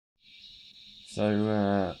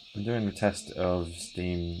I'm doing a test of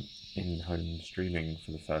Steam in-home streaming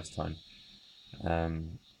for the first time.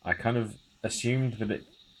 I kind of assumed that it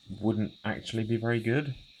wouldn't actually be very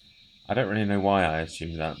good. I don't really know why I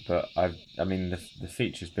assumed that, but I mean, the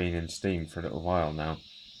feature's been in Steam for a little while now,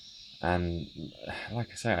 and like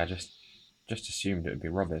I say, I just assumed it would be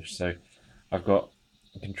rubbish. So I've got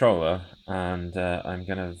a controller, and I'm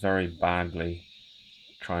gonna very badly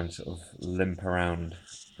try and sort of limp around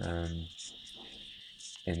um,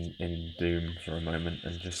 in Doom for a moment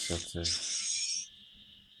and just sort of,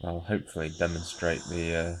 well, hopefully demonstrate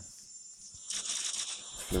the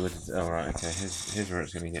fluidity. All right, okay. Here's where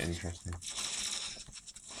it's going to get interesting.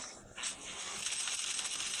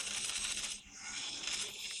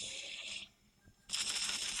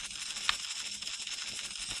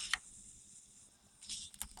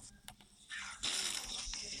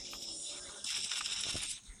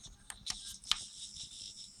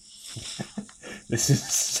 This is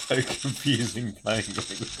so confusing playing like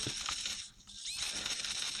this.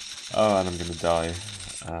 Oh, and I'm going to die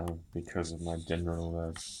because of my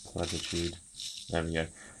general platitude. There we go.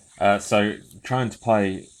 So trying to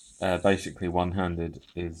play basically one-handed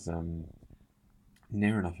is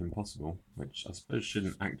near enough impossible, which I suppose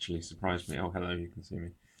shouldn't actually surprise me. Oh, hello, you can see me.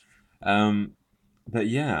 Um, but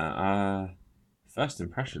yeah, first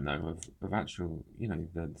impression though of actual,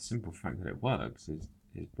 the simple fact that it works is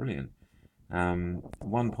brilliant.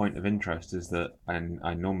 One point of interest is that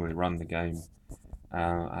I normally run the game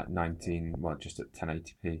at 19, well, just at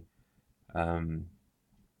 1080p.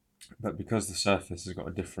 But because the Surface has got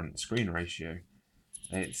a different screen ratio,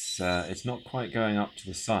 it's not quite going up to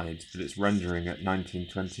the sides, but it's rendering at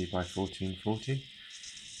 1920 by 1440.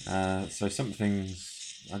 So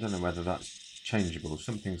something's, I don't know whether that's changeable.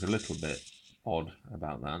 Something's a little bit odd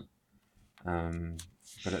about that. Um,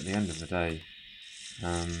 but at the end of the day,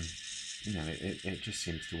 um, it just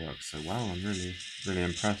seems to work so well. I'm really, really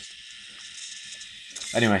impressed.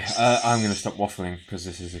 Anyway, I'm going to stop waffling because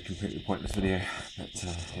this is a completely pointless video. But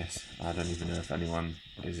yes, I don't even know if anyone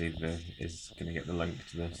is going to get the link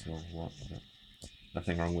to this or what. But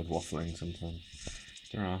nothing wrong with waffling sometimes.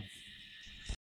 There are.